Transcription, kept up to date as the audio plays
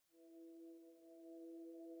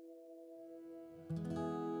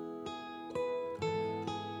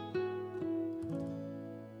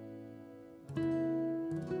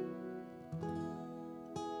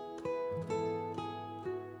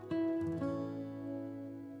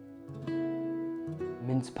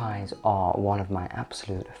Mince pies are one of my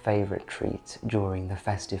absolute favourite treats during the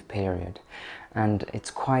festive period, and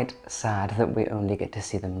it's quite sad that we only get to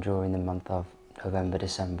see them during the month of November,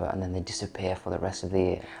 December, and then they disappear for the rest of the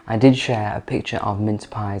year. I did share a picture of mince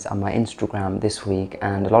pies on my Instagram this week,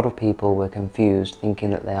 and a lot of people were confused thinking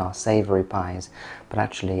that they are savoury pies, but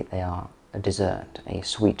actually they are a dessert, a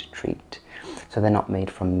sweet treat. So they're not made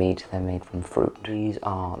from meat, they're made from fruit. These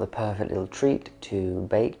are the perfect little treat to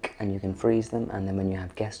bake, and you can freeze them, and then when you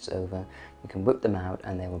have guests over, you can whip them out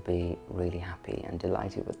and they will be really happy and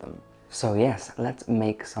delighted with them. So yes, let's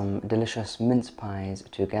make some delicious mince pies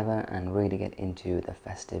together and really get into the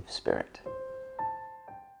festive spirit.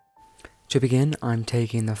 To begin, I'm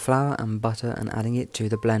taking the flour and butter and adding it to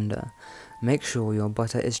the blender. Make sure your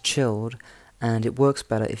butter is chilled, and it works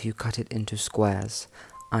better if you cut it into squares.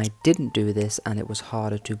 I didn't do this and it was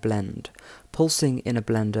harder to blend. Pulsing in a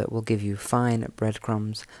blender will give you fine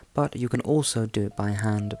breadcrumbs, but you can also do it by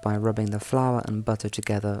hand by rubbing the flour and butter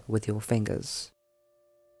together with your fingers.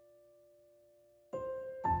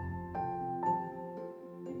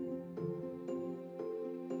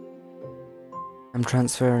 I'm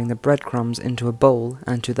transferring the breadcrumbs into a bowl,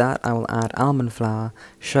 and to that I will add almond flour,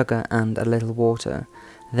 sugar and a little water.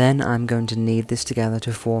 Then I'm going to knead this together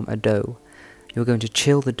to form a dough. You're going to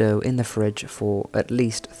chill the dough in the fridge for at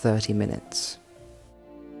least 30 minutes.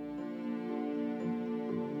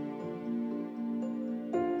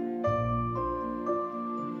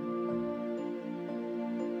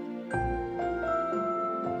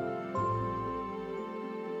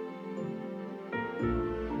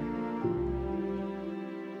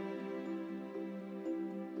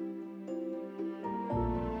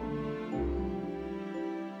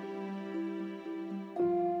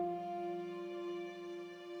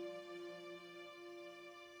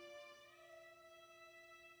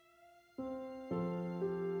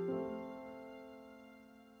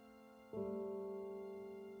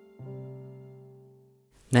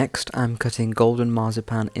 Next, I'm cutting golden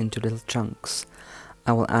marzipan into little chunks.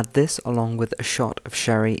 I will add this along with a shot of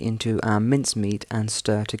sherry into our mincemeat and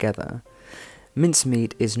stir together.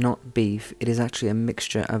 Mincemeat is not beef, it is actually a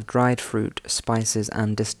mixture of dried fruit, spices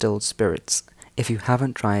and distilled spirits. If you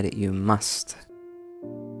haven't tried it, you must.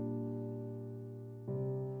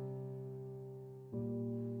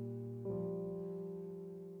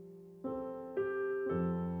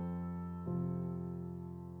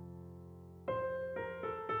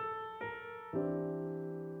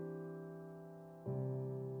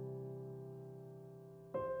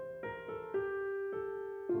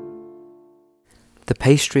 The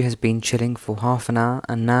pastry has been chilling for half an hour,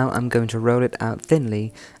 and now I'm going to roll it out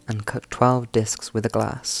thinly and cut 12 discs with a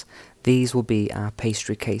glass. These will be our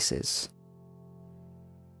pastry cases.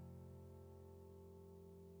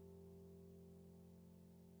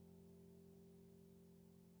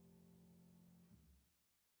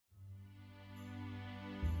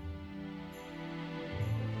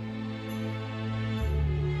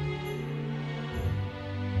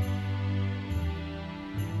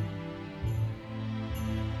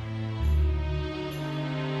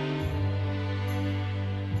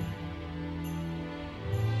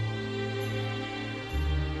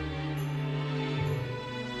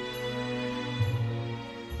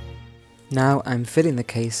 Now I'm filling the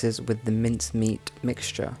cases with the mincemeat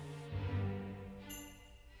mixture.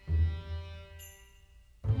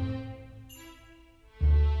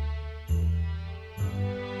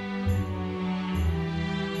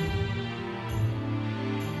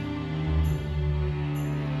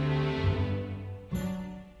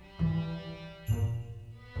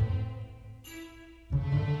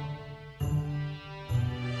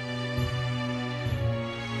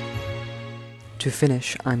 To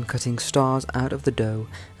finish, I'm cutting stars out of the dough,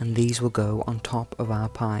 and these will go on top of our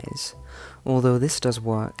pies. Although this does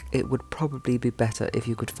work, it would probably be better if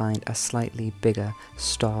you could find a slightly bigger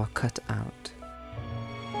star cut out.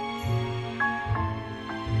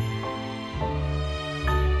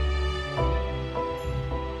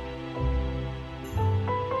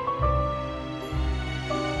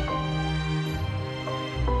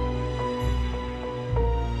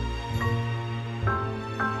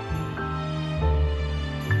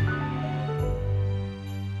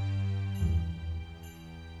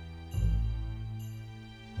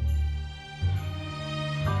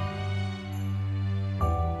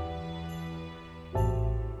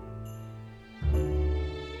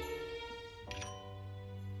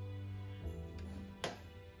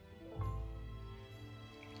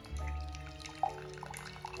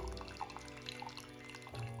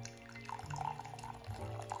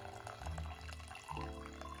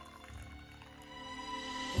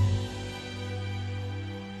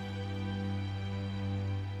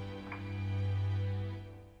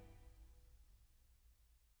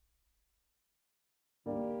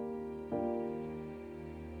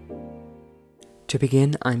 To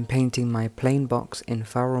begin, I'm painting my plain box in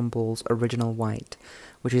Fairford's original white,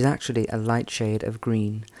 which is actually a light shade of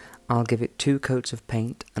green. I'll give it 2 coats of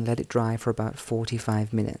paint and let it dry for about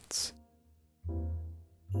 45 minutes.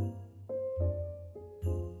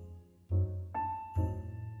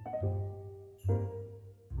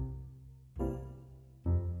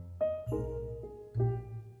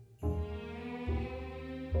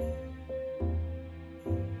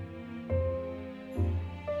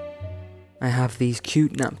 I have these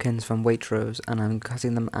cute napkins from Waitrose and I'm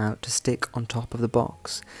cutting them out to stick on top of the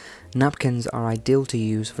box. Napkins are ideal to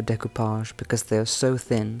use for decoupage because they are so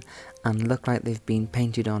thin and look like they've been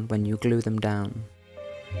painted on when you glue them down.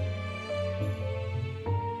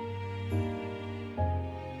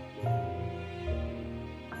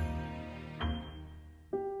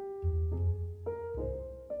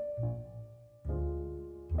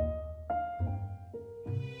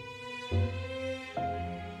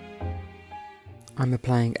 I'm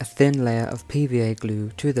applying a thin layer of PVA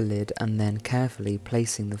glue to the lid and then carefully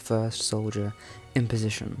placing the first soldier in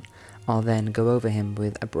position. I'll then go over him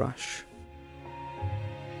with a brush.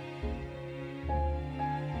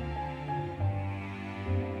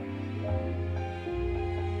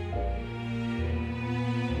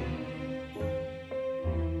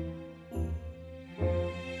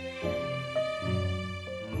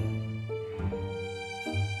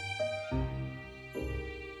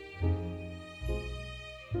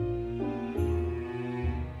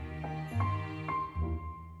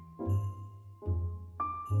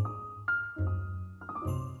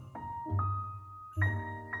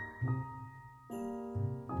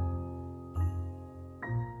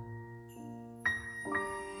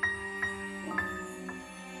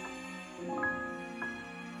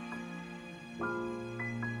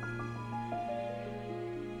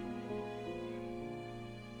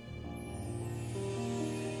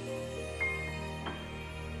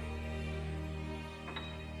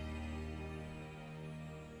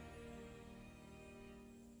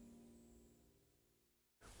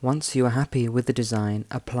 Once you are happy with the design,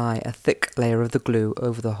 apply a thick layer of the glue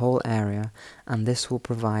over the whole area and this will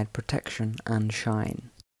provide protection and shine.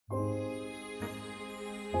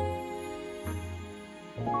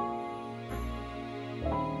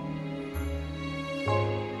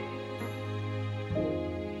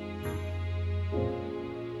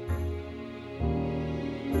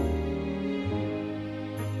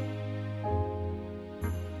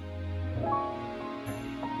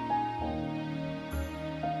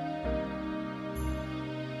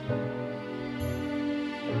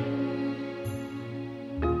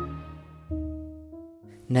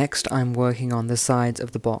 Next, I'm working on the sides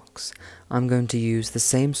of the box. I'm going to use the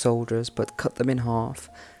same soldiers but cut them in half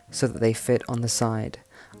so that they fit on the side.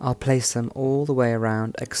 I'll place them all the way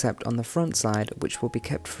around except on the front side, which will be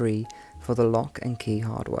kept free for the lock and key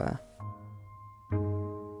hardware.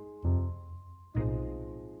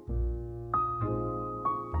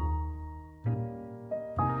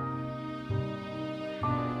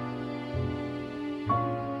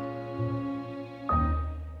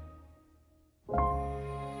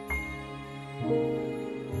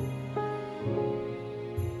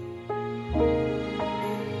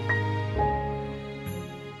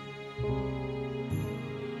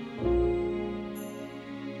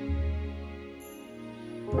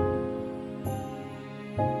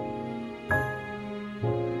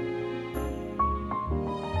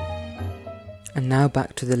 And now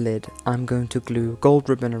back to the lid. I'm going to glue gold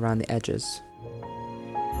ribbon around the edges.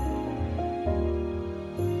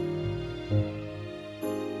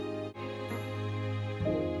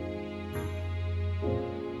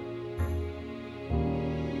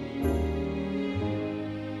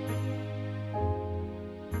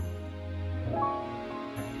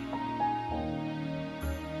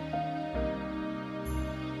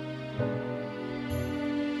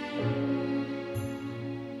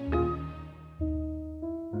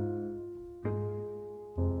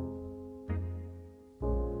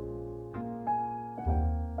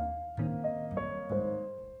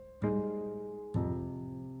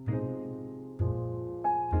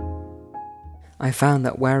 I found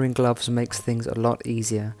that wearing gloves makes things a lot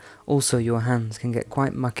easier. Also, your hands can get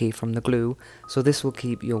quite mucky from the glue, so this will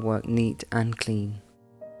keep your work neat and clean.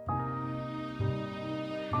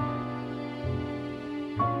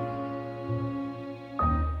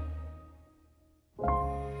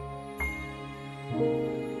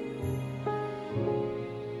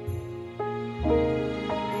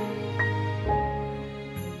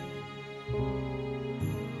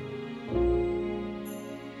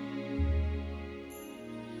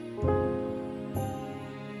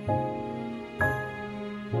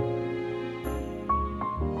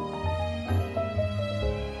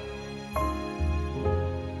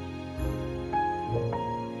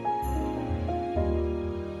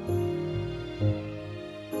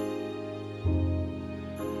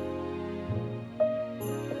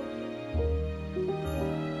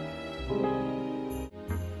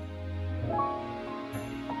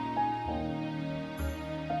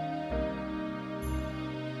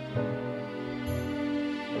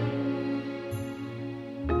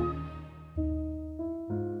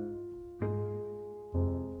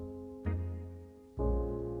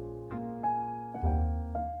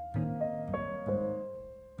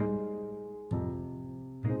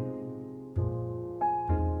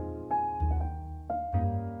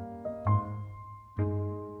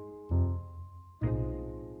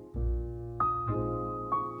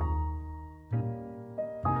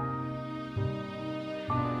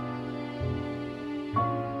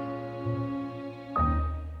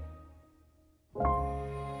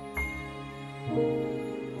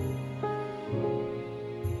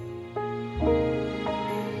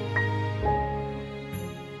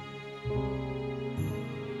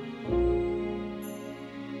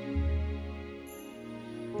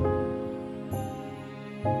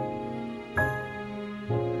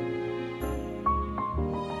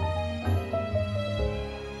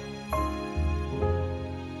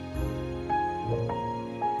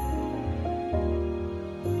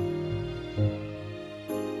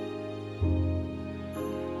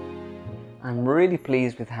 really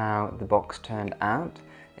pleased with how the box turned out.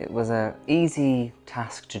 It was an easy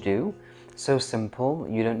task to do, so simple.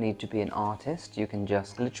 You don't need to be an artist. You can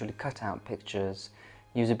just literally cut out pictures,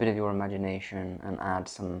 use a bit of your imagination and add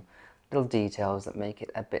some little details that make it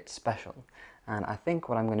a bit special. And I think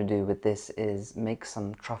what I'm going to do with this is make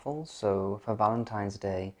some truffles. So for Valentine's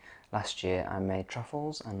Day last year I made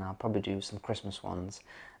truffles, and I'll probably do some Christmas ones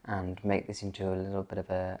and make this into a little bit of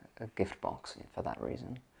a gift box for that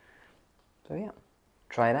reason. So yeah,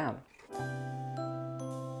 try it out.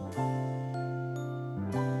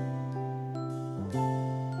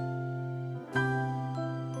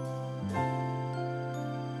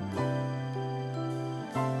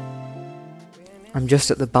 I'm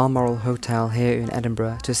just at the Balmoral Hotel here in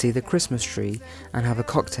Edinburgh to see the Christmas tree and have a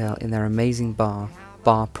cocktail in their amazing bar,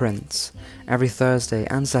 Bar Prince. Every Thursday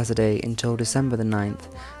and Saturday until December the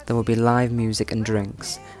 9th, there will be live music and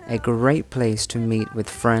drinks. A great place to meet with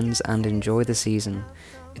friends and enjoy the season.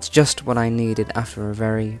 It's just what I needed after a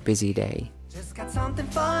very busy day. Just got something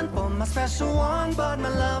fun for my special one, but my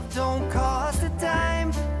love don't cost a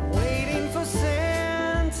dime. Waiting for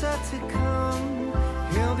Santa to come.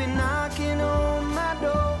 He'll be knocking on my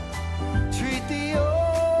door. Treat the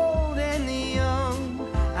old and the young.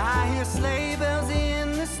 I hear sleigh bells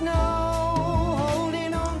in the snow.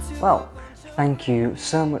 Holding on to. Well, thank you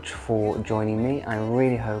so much for joining me. I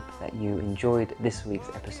really hope that you enjoyed this week's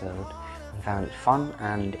episode and found it fun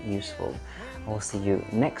and useful. I will see you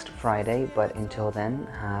next Friday, but until then,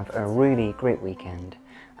 have a really great weekend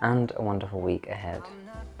and a wonderful week ahead.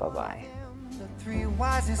 Bye-bye. The three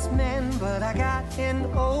wisest men, but I got an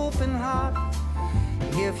open heart.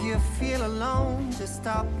 If you feel alone, just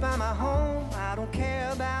stop by my home. I don't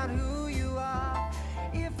care about who you are.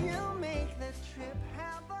 If you